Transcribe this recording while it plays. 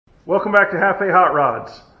Welcome back to Half A Hot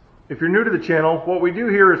Rods. If you're new to the channel, what we do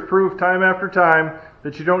here is prove time after time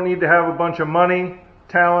that you don't need to have a bunch of money,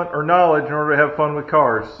 talent, or knowledge in order to have fun with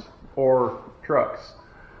cars or trucks.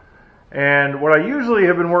 And what I usually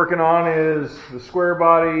have been working on is the square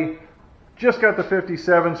body. Just got the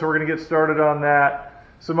 57, so we're going to get started on that.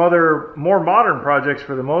 Some other more modern projects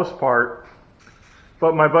for the most part.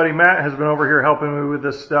 But my buddy Matt has been over here helping me with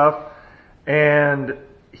this stuff. And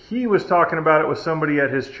he was talking about it with somebody at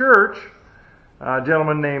his church, a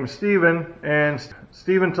gentleman named Steven, and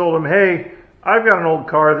Steven told him, hey, I've got an old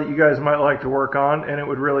car that you guys might like to work on, and it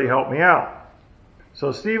would really help me out.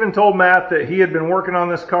 So Steven told Matt that he had been working on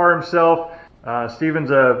this car himself.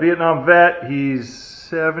 Steven's a Vietnam vet. He's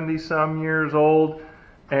 70-some years old,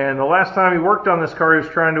 and the last time he worked on this car, he was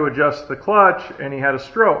trying to adjust the clutch, and he had a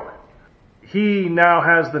stroke. He now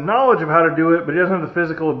has the knowledge of how to do it, but he doesn't have the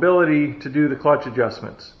physical ability to do the clutch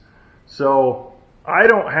adjustments. So I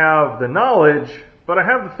don't have the knowledge, but I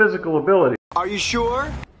have the physical ability. Are you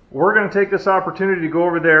sure? We're going to take this opportunity to go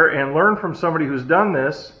over there and learn from somebody who's done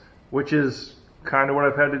this, which is kind of what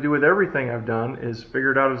I've had to do with everything I've done, is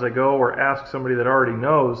figure it out as I go or ask somebody that already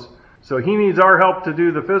knows. So he needs our help to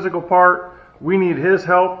do the physical part. We need his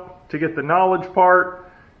help to get the knowledge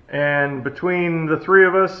part. And between the three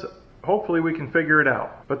of us, hopefully we can figure it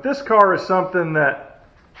out. But this car is something that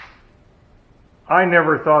I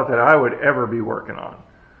never thought that I would ever be working on.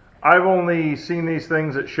 I've only seen these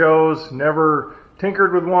things at shows, never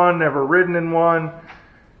tinkered with one, never ridden in one,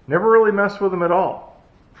 never really messed with them at all.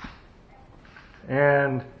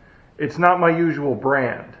 And it's not my usual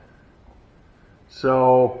brand.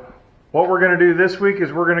 So what we're going to do this week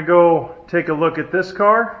is we're going to go take a look at this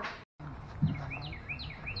car.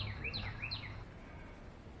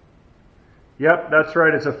 Yep, that's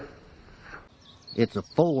right. It's a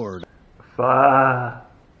Ford.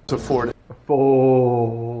 It's a Ford.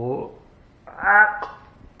 Ford.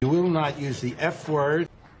 You will not use the F word.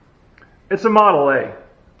 It's a Model A,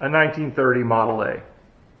 a 1930 Model A.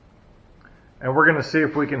 And we're going to see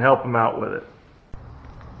if we can help him out with it.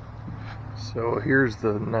 So here's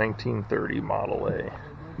the 1930 Model A.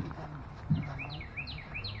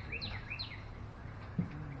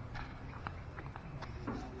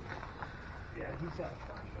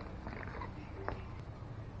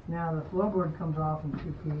 Now the floorboard comes off in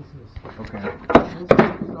two pieces. Okay.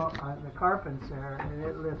 This is off, the carpent's there, and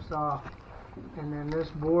it lifts off, and then this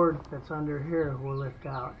board that's under here will lift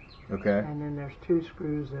out. Okay. And then there's two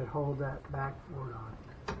screws that hold that backboard on,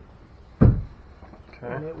 and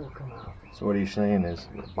Okay. it will come out. So what are you saying is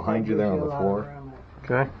behind you there on the floor?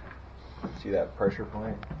 Okay. See that pressure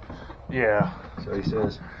point? Yeah. So he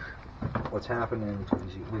says, what's happening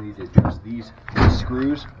is we need to adjust these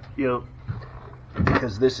screws Yep.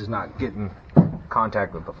 because this is not getting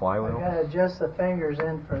contact with the I flywheel. gotta adjust the fingers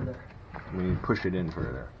in further. We need to push it in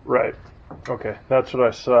further. Right. Okay. That's what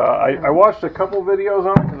I saw. I watched a couple videos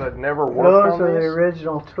on it because I'd never worked Those on are the this.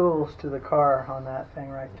 original tools to the car on that thing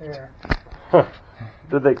right there.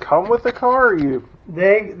 Did they come with the car or you?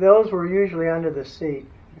 Those were usually under the seat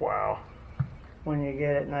Wow. when you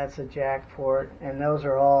get it, and that's a jack for it. And those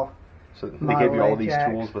are all, So they Model give you all A these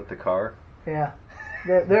jacks. tools with the car? yeah.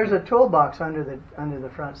 There's a toolbox under the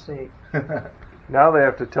front seat. Now they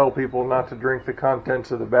have to tell people not to drink the contents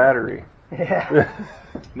of the battery. Yeah.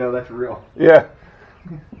 No, that's real. Yeah.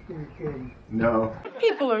 You're kidding. No.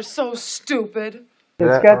 People are so stupid.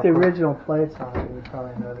 It's got the original plates on it, you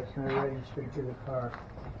probably noticed, and they're registered to the car.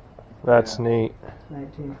 That's neat.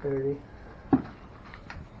 1930.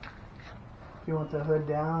 You want the hood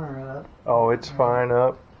down or up? Oh, it's fine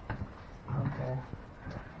up. Okay.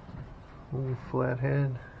 Ooh, flat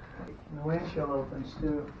head. And the windshield opens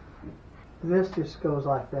too. This just goes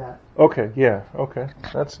like that. Okay, yeah, okay.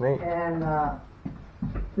 That's neat. And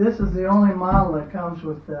this is the only model that comes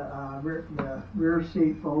with the rear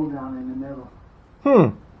seat fold down in the middle.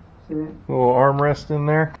 See it? Little armrest in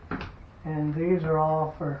there. And these are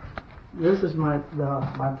all for. This is my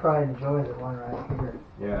pride and joy, the one right here.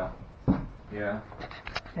 Yeah. Yeah.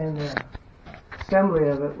 And the assembly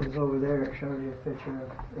of it was over there. It showed you a picture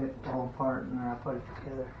of it all apart, and then I put it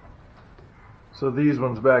together. So these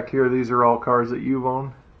ones back here, these are all cars that you've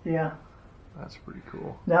owned? Yeah, That's pretty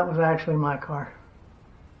cool. that was actually my car.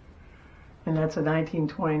 And that's a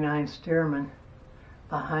 1929 Stearman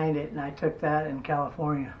behind it, and I took that in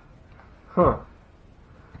California. Huh.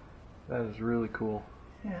 That is really cool.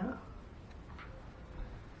 Yeah.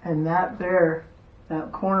 And that there,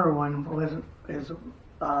 that corner one is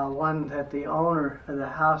one that the owner of the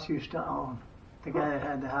house used to own. The guy that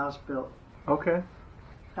had the house built. Okay.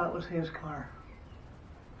 That was his car.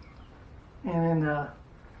 And in the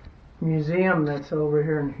museum that's over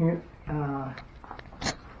here in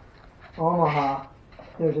Omaha,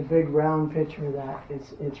 there's a big round picture of that.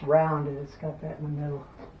 It's round and it's got that in the middle.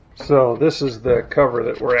 So this is the cover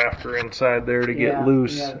that we're after inside there to get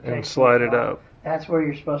loose and slide it up. That's where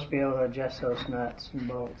you're supposed to be able to adjust those nuts and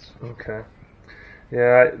bolts. Okay.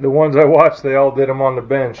 Yeah, the ones I watched, they all did them on the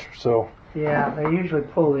bench. So yeah, they usually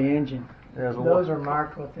pull the engine. those are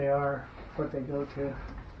marked what they are, what they go to.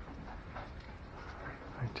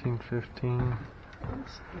 1915.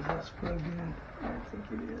 Is this plugged in? I think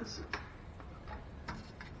it is.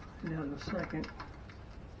 Now in a second.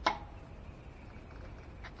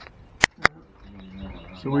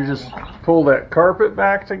 So we just pull that carpet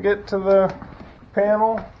back to get to the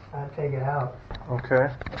panel? I take it out.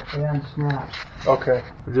 Okay. It unsnaps. Okay.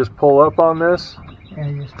 We just pull up on this?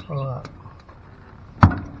 And you just pull up.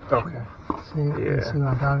 Okay. See, you see what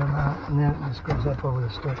I'm talking about? And then it just goes up over the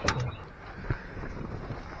structure.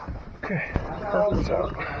 Okay. Carpet's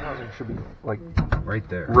out. It should be like Right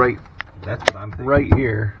there. right That's what I'm thinking. right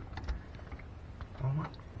here. Well,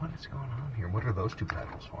 what is going on here? What are those two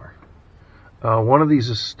pedals for? One of these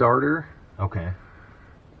is starter. Okay.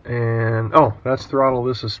 And oh, that's throttle.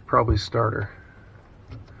 This is probably starter.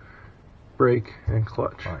 Brake and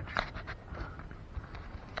clutch. Fine.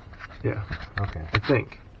 Yeah, Okay. I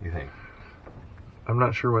think. You think? I'm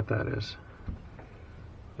not sure what that is.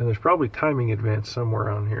 And there's probably timing advance somewhere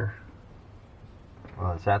on here.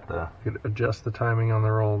 Well, is that the... You could adjust the timing on the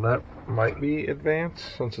roll. That might be advance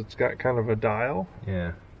since it's got kind of a dial.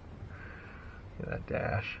 Yeah. Look at that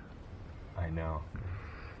dash. I know.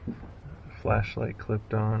 Flashlight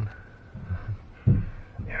clipped on.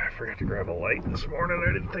 Yeah, I forgot to grab a light this morning.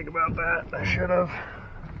 I didn't think about that. I should have.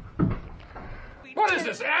 What is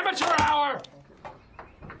this, amateur hour?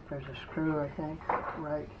 There's a screw, I think,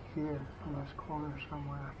 right here in this corner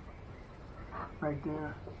somewhere. Right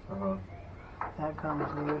there. That comes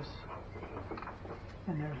loose.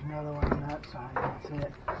 And there's another one on that side. That's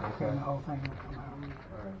it. And the whole thing will come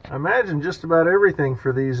out. I imagine just about everything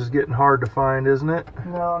for these is getting hard to find, isn't it?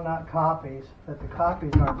 No, not copies. But the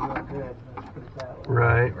copies aren't real good. Let's put it that way.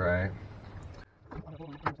 Right. Right.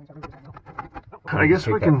 I guess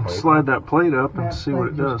we can slide that plate up and That see what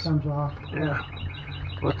it plate just does. comes off. Yeah.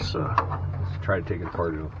 Let's, Let's try to take it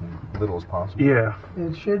apart as little as possible. yeah.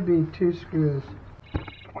 It should be 2 screws.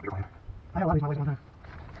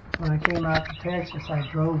 When I came out to Texas, I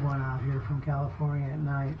drove one out here from California at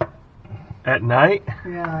night. At night?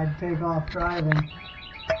 Yeah, I'd take off driving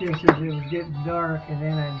just as it was getting dark, and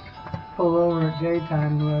then I'd pull over at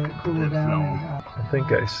daytime to let it cool down. And, I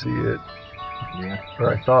think I see it. Yeah.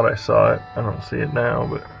 Or I thought I saw it. I don't see it now,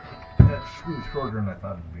 but That screw's shorter than I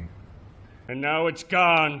thought it'd be. And now it's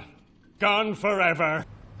gone. Gone forever.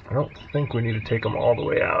 I don't think we need to take them all the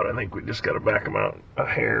way out. I think we just got to back them out a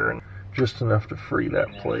hair and just enough to free that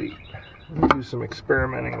plate. We'll do some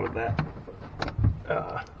experimenting with that.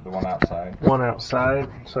 The one outside? One outside,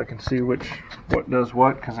 so I can see what does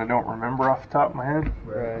what, because I don't remember off the top of my head.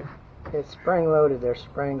 Right. It's spring loaded. There's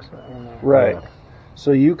springs in there. Right.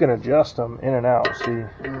 So you can adjust them in and out. See,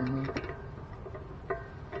 Mm-hmm.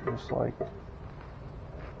 just like,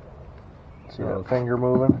 see that finger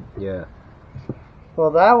moving? Yeah.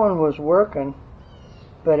 Well, that one was working,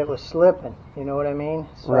 but it was slipping. You know what I mean?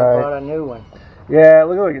 So Right. I bought a new one. Yeah, it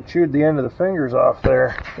looked like it chewed the end of the fingers off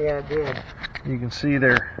there. Yeah, it did. You can see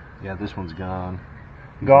they're Yeah, this one's gone.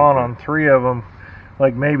 gone on 3 of them.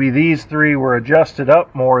 Like maybe these 3 were adjusted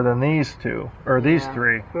up more than these 2, or these Yeah.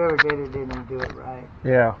 3. Whoever did it didn't do it right.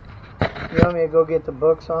 Yeah. You want me to go get the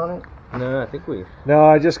books on it? No, I think we... No,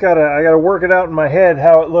 I gotta work it out in my head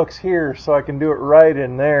how it looks here so I can do it right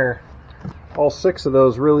in there. All 6 of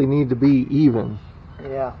those really need to be even.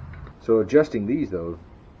 Yeah. So adjusting these, though,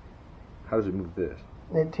 how does it move this?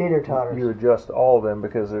 It teeter-totters. You adjust all of them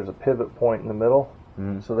because there's a pivot point in the middle.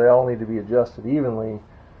 Mhm. So they all need to be adjusted evenly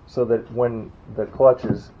so that when the clutch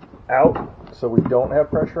is out, so we don't have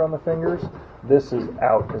pressure on the fingers, this is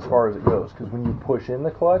out as far as it goes. Because when you push in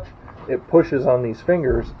the clutch, it pushes on these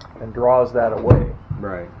fingers and draws that away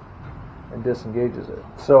Right. and disengages it.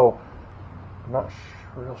 So I'm not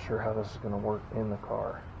real sure how this is going to work in the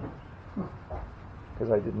car.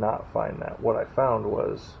 Because I did not find that. What I found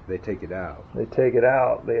was They take it out. they take it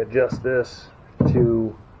out, they adjust this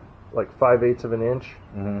to like 5/8 of an inch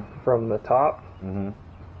Mm-hmm. from the top, Mm-hmm.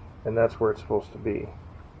 and that's where it's supposed to be.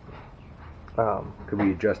 Could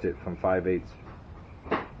we adjust it from 5/8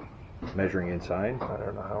 measuring inside? I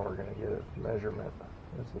don't know how we're going to get it measurement.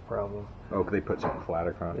 That's the problem. Oh, could they put something flat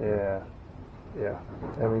across it? Yeah.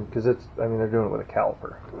 I mean, because they're doing it with a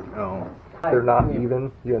caliper. Oh. If they're not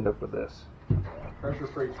even, you end up with this. Pressure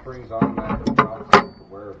plate springs automatically.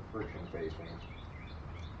 wear of friction facing.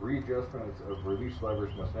 Readjustments of release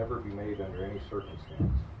levers must never be made under any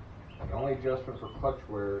circumstance. The only adjustment for clutch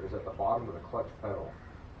wear is at the bottom of the clutch pedal.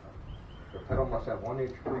 The pedal must have 1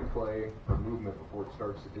 inch free play or movement before it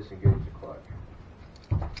starts to disengage the clutch.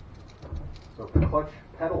 So if the clutch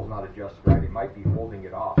pedal's not adjusted right, it might be holding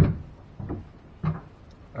it off.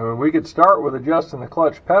 I mean, we could start with adjusting the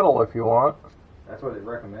clutch pedal if you want. That's what they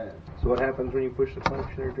recommend. So what happens when you push the clutch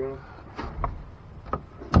there, Joe?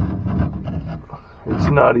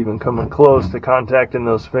 It's not even coming close to contacting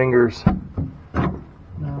those fingers.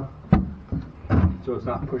 No. So it's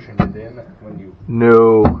not pushing it in when you...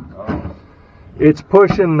 No. Oh. It's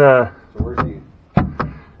pushing the... So where's the...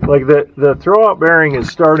 Like the throwout bearing is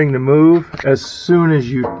starting to move as soon as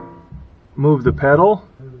you move the pedal,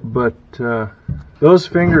 but those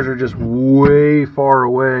fingers are just way far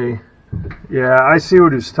away. Yeah, I see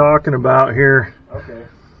what he's talking about here. Okay.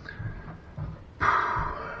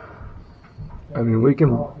 I mean, we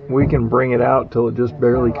can bring it out till it just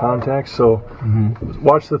barely contacts. So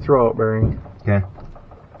watch the throwout bearing. Okay.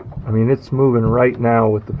 I mean, it's moving right now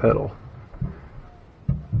with the pedal.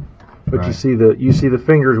 But Right. you see the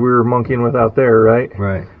fingers we were monkeying with out there, right?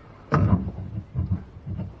 Right.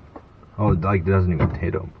 Oh, it like doesn't even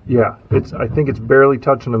hit them. Yeah, I think it's barely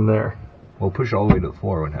touching them there. Well, push it all the way to the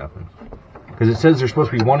floor when it happens. Because it says there's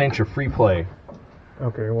supposed to be 1 inch of free play.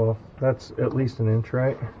 Okay, well, that's at least an inch,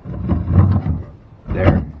 right?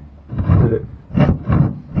 There. Did it?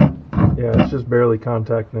 Yeah, it's just barely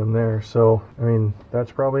contacting them there. So, I mean,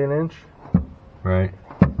 that's probably an inch. Right.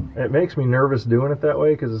 It makes me nervous doing it that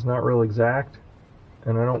way because it's not real exact.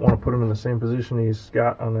 And I don't want to put him in the same position he's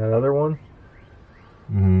got on that other one.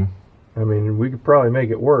 Mm-hmm. I mean, we could probably make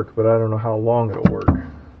it work, but I don't know how long it'll work.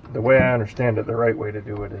 The way I understand it, the right way to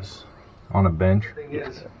do it is... On a bench?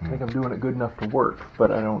 Yes. I think I'm doing it good enough to work,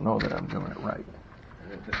 but I don't know that I'm doing it right.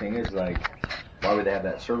 The thing is, like, why would they have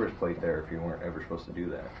that service plate there if you weren't ever supposed to do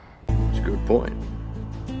that? That's a good point.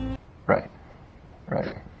 Right.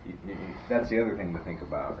 Right. That's the other thing to think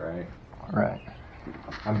about, right? Right.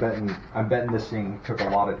 I'm betting this thing took a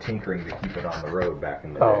lot of tinkering to keep it on the road back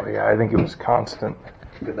in the day. Oh, yeah, I think it was constant.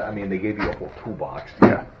 Because, I mean, they gave you a whole toolbox.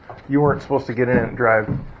 Yeah. You weren't supposed to get in and drive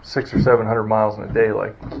 600 or 700 miles in a day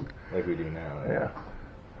like we do now. Yeah.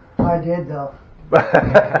 I did though.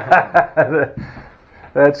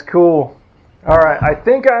 That's cool. All right, I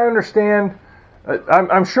think I understand.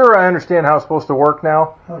 I'm sure I understand how it's supposed to work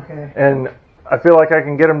now. Okay. And I feel like I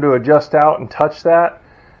can get them to adjust out and touch that.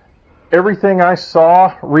 Everything I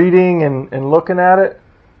saw reading and looking at it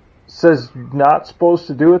says you're not supposed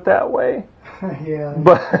to do it that way. Yeah.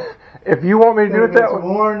 But if you want me to do it that If way. it's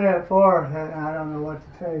worn that far, then I don't know what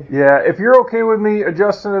to tell you. Yeah, if you're okay with me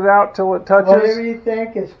adjusting it out till it touches. Whatever you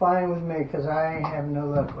think is fine with me, because I ain't having no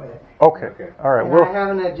luck with it. Okay. All right. And We'll. I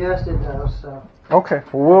haven't adjusted those, so Okay.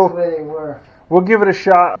 that's Well, the way they were. we'll give it a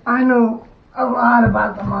shot. I know a lot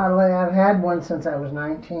about the Model A. I've had one since I was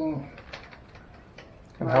 19.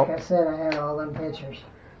 And Like how- I said, I had all them pictures.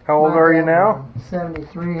 How old are you now?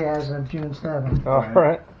 73 as of June 7th. All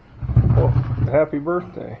right. Well, happy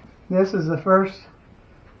birthday. This is the first.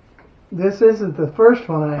 This isn't the first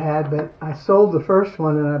one I had, but I sold the first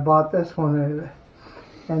one and I bought this one,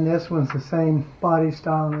 and this one's the same body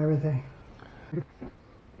style and everything.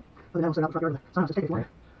 It's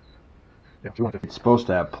supposed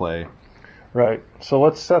to have play. Right. So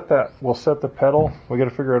let's set that. We'll set the pedal. We got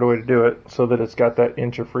to figure out a way to do it so that it's got that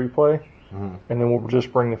inch of free play, and then we'll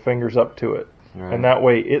just bring the fingers up to it, and that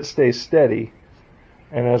way it stays steady.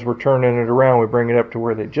 And as we're turning it around, we bring it up to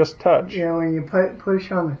where they just touch. Yeah, when you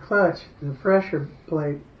push on the clutch, the pressure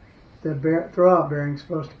plate, the throwout bearing's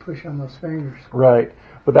supposed to push on those fingers. Right.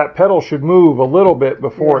 But that pedal should move a little bit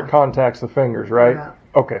before Yeah. it contacts the fingers, right? Yeah.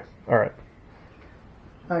 Okay. All right.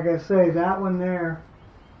 Like I say, that one there,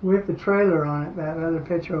 with the trailer on it, that other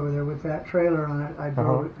picture over there with that trailer on it, I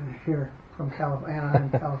drove it here from Anaheim,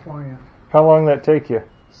 California. How long did that take you?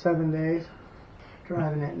 7 days,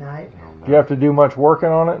 driving at night. Do you have to do much working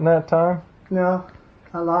on it in that time? No,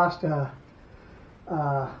 I lost a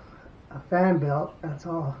fan belt, that's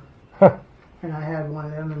all. And I had one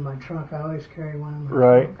of them in my trunk. I always carry one in my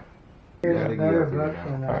Right. trunk. Here's Yeah, a you better got it, book yeah.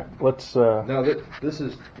 than All that. right. Let's No, this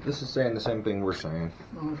is saying the same thing we're saying.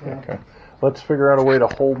 Okay. let's figure out a way to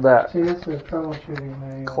hold that See, this is a troubleshooting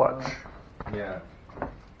manual. clutch. Yeah.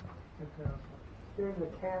 Here's the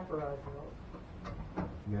camper I built.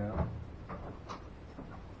 Yeah.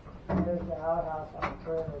 Here's the outhouse on the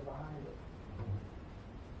trailer behind it.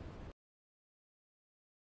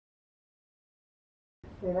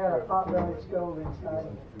 It had a pot-bellied stove inside of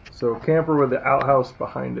it. So camper with the outhouse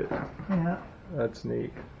behind it. Yeah. That's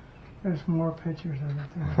neat. There's more pictures of it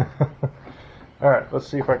there. All right, let's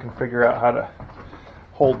see if I can figure out how to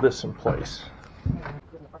hold this in place.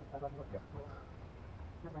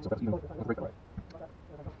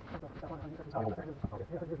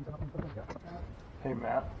 Hey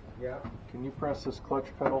Matt. Yeah. Can you press this clutch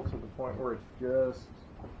pedal to the point where it's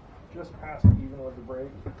just past even with the brake?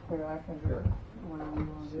 Here, I can do it. Whatever you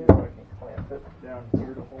want to See do. if I can clamp it down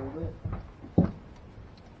here to hold it.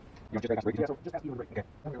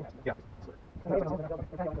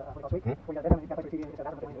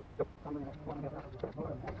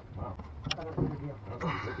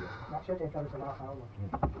 That should take us a lot over.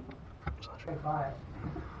 I buy it,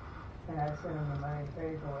 and I sent him the money to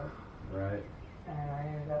pay for it, Right. and I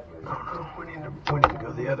ended up with $15. We need to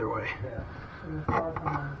go the other way. It was far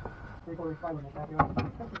from 345 in the backyard.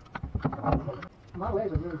 My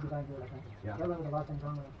ways are really designed good, I think. Yeah. There was a lot of things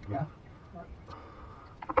wrong with it. Yeah.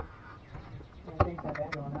 I think that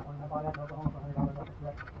banjo on that one, I bought that in Oklahoma for $100 off the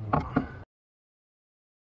collection.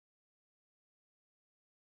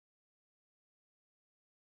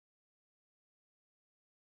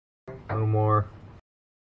 A little more.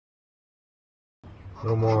 A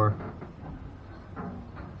little more.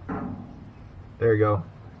 There you go.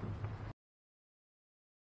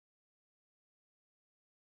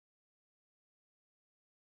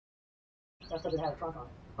 That's because it had a trunk on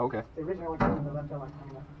it. Okay. The original one came in the left tail light.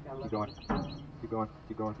 Keep going. Keep going.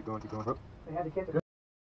 Keep going. Keep going. Keep going. They had the kit that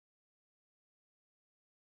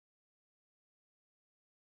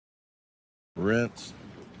Rinse,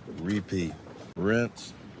 repeat.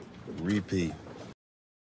 Rinse, repeat.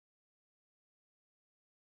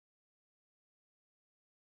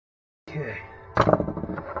 Okay. Let's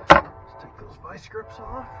take those vice grips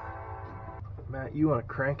off. Matt, you want to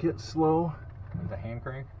crank it slow? The hand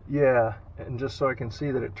crank? Yeah, and just so I can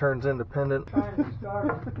see that it turns independent. trying to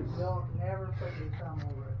start it, don't never put your thumb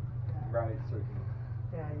over it. Yeah. Right. So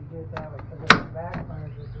Yeah, you do it that way, because if the back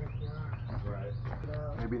burners would break your arm. right.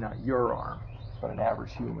 So, Maybe not your arm, but an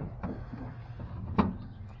average human.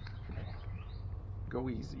 Go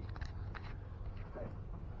easy.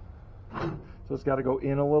 So it's got to go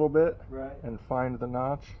in a little bit Right. and find the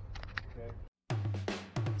notch.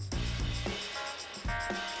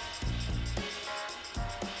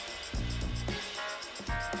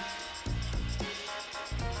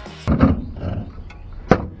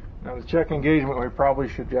 Now to check engagement, we probably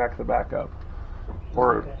should jack the back up,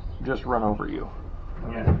 or just run over you.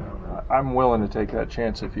 I'm willing to take that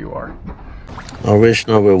chance if you are. No risk,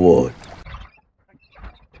 no reward.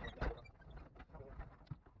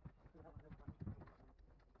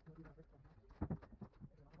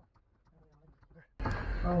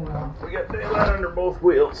 oh well, We got daylight under both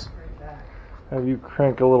wheels. right back. Have you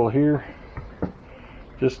crank a little here,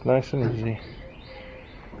 just nice and easy.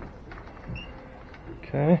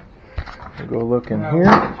 Okay, we'll go look in Now, here.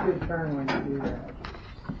 it should turn when you do that.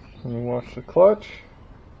 Let me watch the clutch.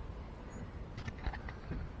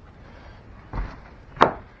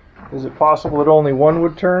 Is it possible that only one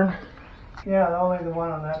would turn? Yeah, only the one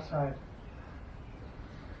on that side.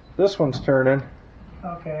 This one's turning.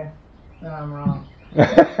 Okay, then I'm wrong.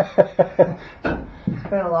 It's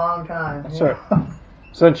been a long time. Sorry.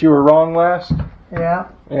 Since you were wrong last? Yeah.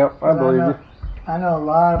 Yep, I believe you. I know a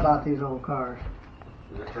lot about these old cars,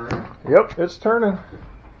 Is it turning? Yep, it's turning.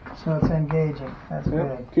 so it's engaging. That's good.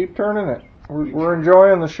 Yep, keep turning it. We're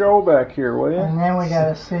enjoying the show back here, will you? And then we got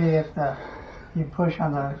to see if you push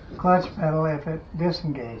on the clutch pedal if it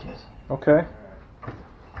disengages. Okay.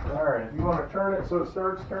 All right. You want to turn it so it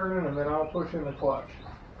starts turning, and then I'll push in the clutch.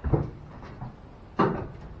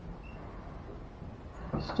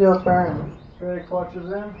 Still turning. Okay, clutch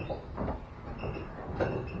is in,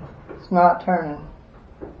 It's not turning.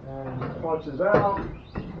 and clutch is out.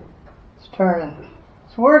 It's turning.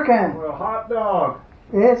 It's working. Well, hot dog.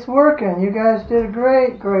 It's working. You guys did a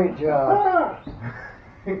great job.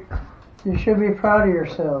 You should be proud of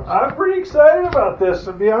yourselves. I'm pretty excited about this,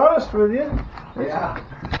 to be honest with you. Yeah.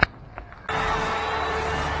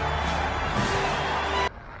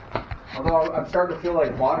 Although I'm starting to feel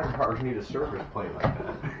like modern cars need a service plate like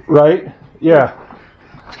that. Right? Yeah.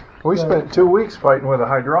 We spent 2 weeks fighting with a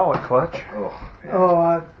hydraulic clutch.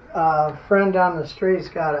 Oh, a friend down the street's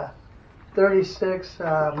got a 36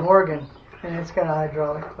 Morgan, and it's got a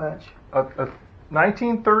hydraulic clutch. A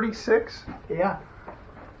 1936? Yeah,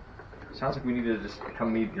 Sounds like we need to just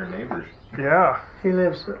come meet your neighbors. Yeah. he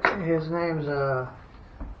lives. His name's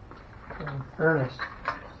Ernest,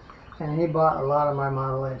 and he bought a lot of my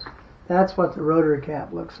Model A's. That's what the rotary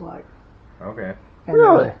cap looks like. Okay. And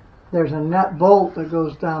Really? There's a nut bolt that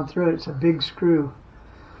goes down through it. It's a big screw,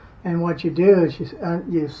 and what you do is you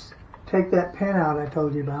take that pin out I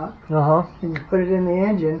told you about, Uh-huh. and you put it in the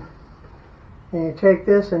engine, and you take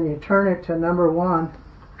this and you turn it to number 1.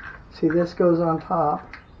 See, this goes on top.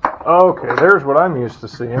 Okay, there's what I'm used to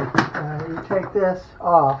seeing. You take this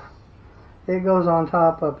off. It goes on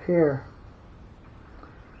top up here.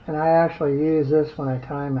 And I actually use this when I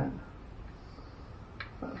time it.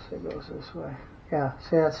 Let's see, it goes this way. Yeah,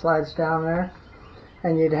 see that slides down there?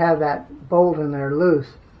 And you'd have that bolt in there loose.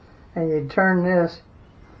 And you'd turn this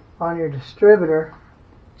on your distributor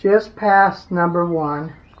just past number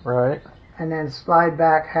 1. Right. And then slide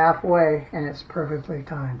back halfway, and it's perfectly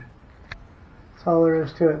timed. That's all there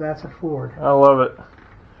is to it. That's a Ford. I love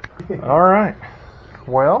it. All right.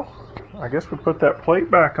 Well, I guess we put that plate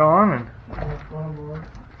back on and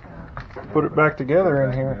put it back together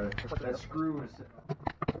in here. That screw is.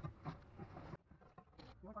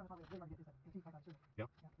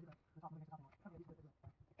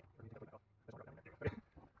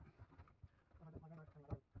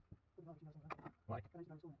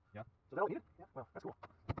 Yeah. So that'll eat it? Well, that's cool.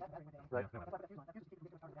 Right.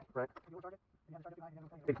 Right.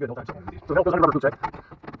 Okay, good. So that goes under rubber boots, right?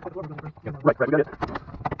 Yeah. Right, we got it.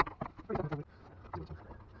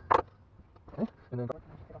 Okay, and then...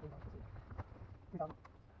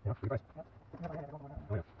 Yeah, pretty nice.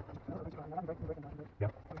 Oh, yeah.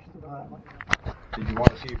 Did you want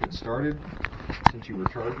to see if it started since you were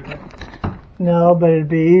charging it? No, but it'd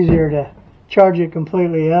be easier to charge it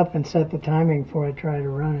completely up and set the timing before I try to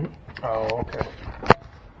run it. Oh, okay.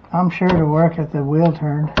 I'm sure to work if the wheel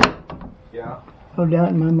turned. Yeah. No doubt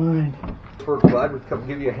in my mind. First glad would come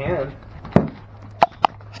give you a hand.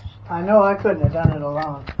 I know I couldn't have done it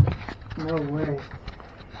alone. No way.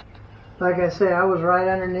 Like I say, I was right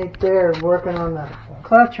underneath there working on the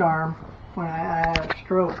clutch arm when I had a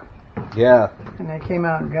stroke. Yeah. And they came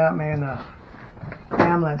out and got me in the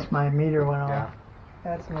ambulance. My meter went off. Yeah.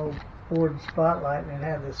 That's an old Ford Spotlight, and it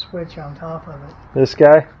had the switch on top of it. This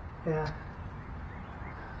guy? Yeah.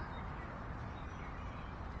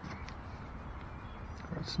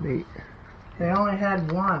 That's neat. They only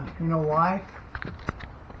had one. You know why?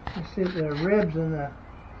 You see the ribs and the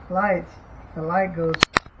lights, the light goes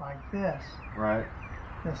like this. Right.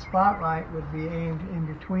 The spotlight would be aimed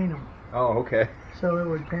in between them, Oh, okay. so it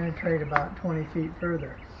would penetrate about 20 feet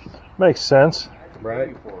further. Makes sense.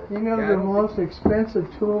 Right. You know Yeah, I the don't most expensive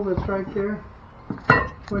tool that's right there?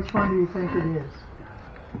 Which one do you think it is?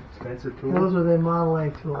 Expensive Those are the Model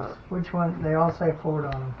A tools. Which one? They all say Ford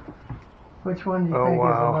on them. Which one do you Oh, think is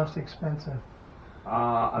wow. the most expensive?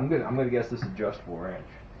 I'm gonna guess this is adjustable wrench.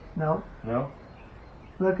 No. No?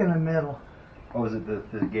 Look in the middle. Oh, is it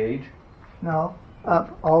the gauge? No.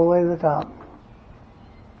 Up all the way to the top.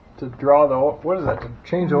 To draw the oil, what is that, to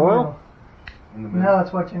change the oil? In the middle. No,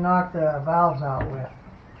 it's what you knock the valves out with.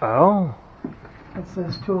 Oh. It's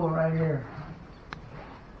this tool right here.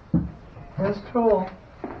 This tool,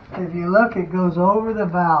 if you look, it goes over the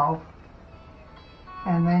valve,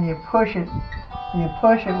 and then you push it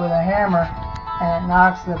with a hammer, and it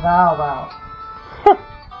knocks the valve out.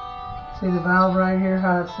 See the valve right here,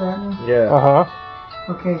 how it's setting? Yeah. Uh-huh.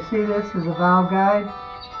 Okay, see this is a valve guide?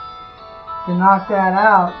 To knock that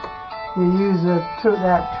out, you use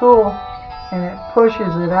that tool, and it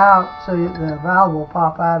pushes it out so the valve will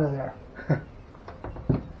pop out of there.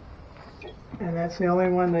 And that's the only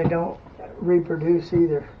one they don't reproduce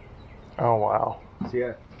either. Oh, wow. See,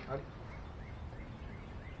 Yeah,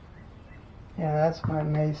 that's my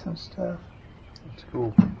Mason stuff. That's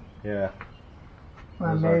cool. yeah.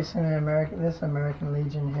 My Those are- Mason and this American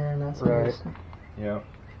Legion here, and that's Right. Mason. Yeah.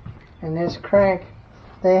 And this crank,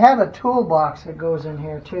 they have a toolbox that goes in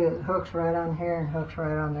here too. It hooks right on here and hooks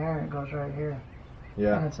right on there, and it goes right here. And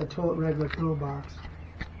Yeah. it's a regular toolbox.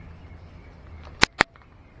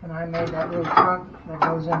 And I made that little trunk that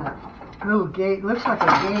goes in a little gate. Looks like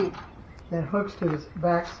a gate that hooks to the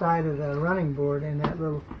back side of the running board, and that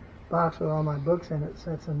little box with all my books in it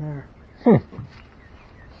sits in there.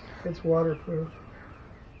 It's waterproof.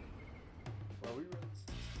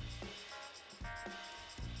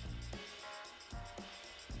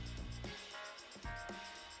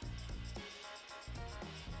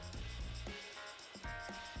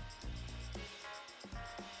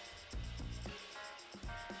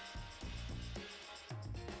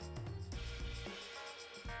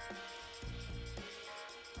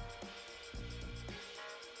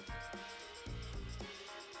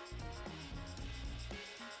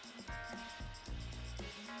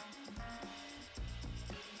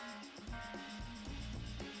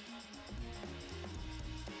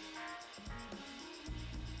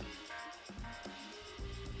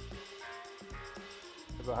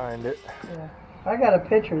 Behind it. Yeah. I got a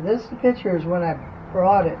picture. This picture is when I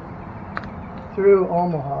brought it through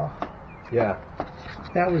Omaha. Yeah.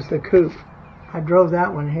 That was the coupe. I drove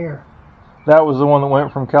that one here. That was the one that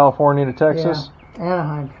went from California to Texas? Yeah,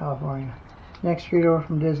 Anaheim, California. Next street over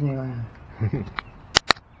from Disneyland.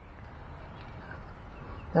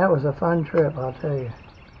 That was a fun trip, I'll tell you.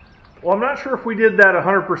 Well, I'm not sure if we did that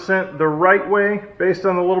 100% the right way based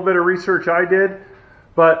on the little bit of research I did,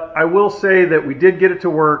 but I will say that we did get it to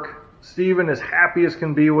work. Steven is happy as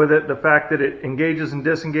can be with it, the fact that it engages and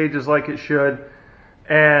disengages like it should.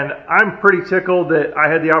 And I'm pretty tickled that I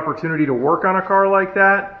had the opportunity to work on a car like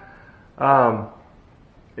that.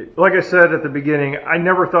 Like I said at the beginning, I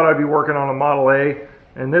never thought I'd be working on a Model A,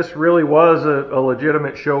 and this really was a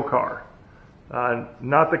legitimate show car.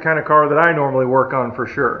 Not the kind of car that I normally work on for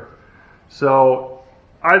sure. So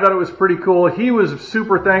I thought it was pretty cool. He was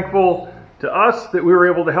super thankful to us that we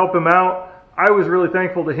were able to help him out. I was really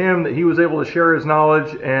thankful to him that he was able to share his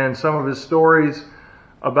knowledge and some of his stories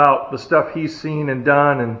about the stuff he's seen and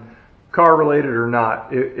done, and car related or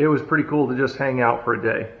not. It was pretty cool to just hang out for a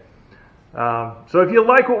day. So if you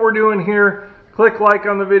like what we're doing here, click like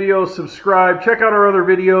on the video, subscribe, check out our other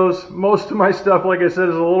videos. Most of my stuff, like I said,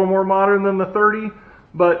 is a little more modern than the 30,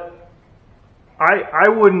 but I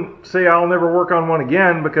wouldn't say I'll never work on one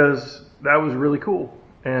again because that was really cool,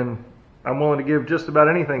 and I'm willing to give just about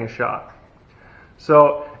anything a shot.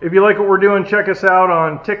 So if you like what we're doing, check us out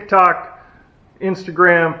on TikTok,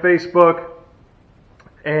 Instagram, Facebook,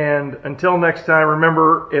 and until next time,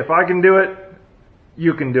 remember, if I can do it,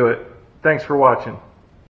 you can do it. Thanks for watching.